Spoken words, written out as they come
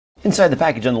Inside the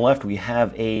package on the left, we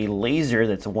have a laser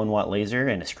that's a 1-watt laser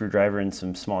and a screwdriver and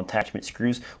some small attachment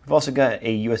screws. We've also got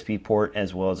a USB port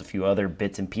as well as a few other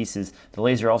bits and pieces. The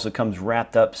laser also comes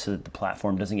wrapped up so that the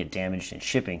platform doesn't get damaged in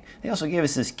shipping. They also gave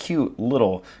us this cute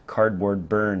little cardboard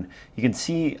burn. You can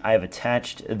see I have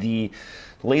attached the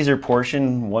laser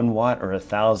portion, 1 watt or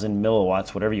 1,000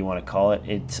 milliwatts, whatever you want to call it.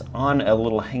 It's on a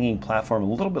little hanging platform,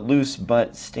 a little bit loose,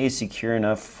 but stays secure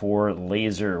enough for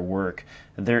laser work.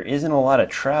 There isn't a lot of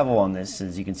travel on this.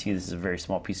 As you can see, this is a very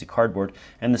small piece of cardboard,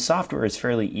 and the software is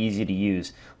fairly easy to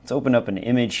use. Let's open up an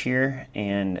image here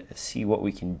and see what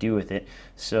we can do with it.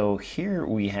 So here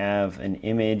we have an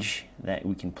image that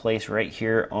we can place right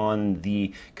here on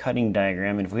the cutting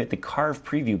diagram, and if we hit the carve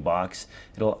preview box,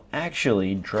 it'll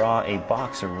actually draw a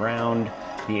box around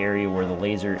the area where the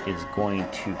laser is going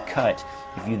to cut.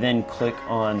 If you then click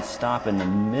on stop in the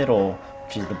middle,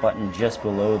 which is the button just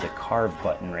below the carve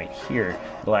button right here,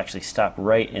 it'll actually stop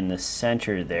right in the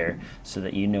center there so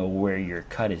that you know where your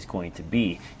cut is going to be.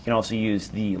 You can also use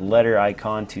the letter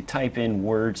icon to type in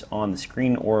words on the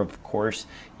screen, or of course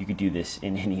you could do this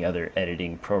in any other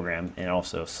editing program and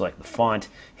also select the font,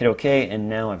 hit OK, and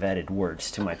now I've added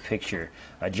words to my picture.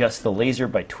 Adjust the laser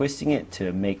by twisting it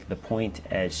to make the point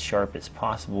as sharp as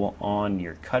possible on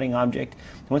your cutting object.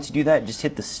 Once you do that, just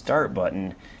hit the start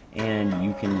button and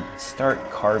you can start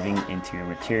carving into your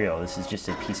material. This is just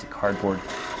a piece of cardboard,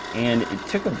 and it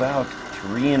took about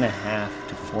 3.5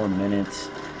 to 4 minutes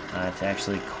to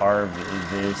actually carve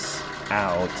this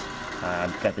out.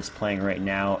 I've got this playing right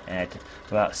now at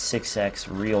about 6x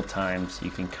real time, so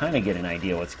you can kind of get an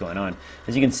idea what's going on.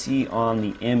 As you can see on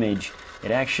the image,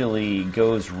 it actually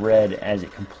goes red as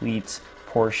it completes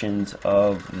portions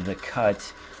of the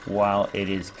cut while it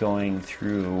is going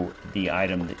through the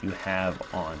item that you have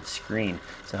on screen.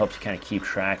 So it helps you kind of keep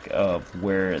track of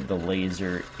where the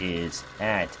laser is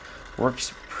at.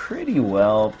 Works pretty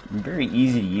well, very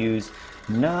easy to use.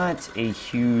 Not a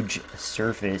huge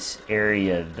surface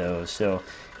area though, so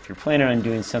if you're planning on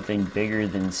doing something bigger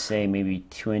than, say, maybe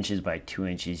 2 inches by 2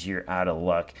 inches, you're out of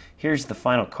luck. Here's the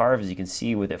final carve. As you can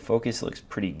see, with it focused, it looks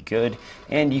pretty good.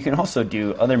 And you can also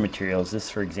do other materials.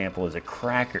 This, for example, is a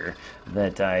cracker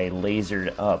that I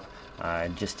lasered up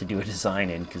just to do a design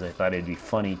in, because I thought it'd be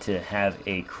funny to have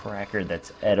a cracker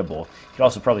that's edible. You could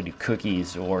also probably do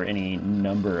cookies or any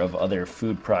number of other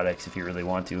food products if you really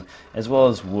want to, as well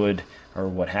as wood or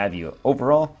what have you.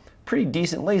 Overall, pretty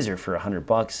decent laser for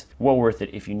 $100. Well worth it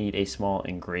if you need a small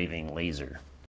engraving laser.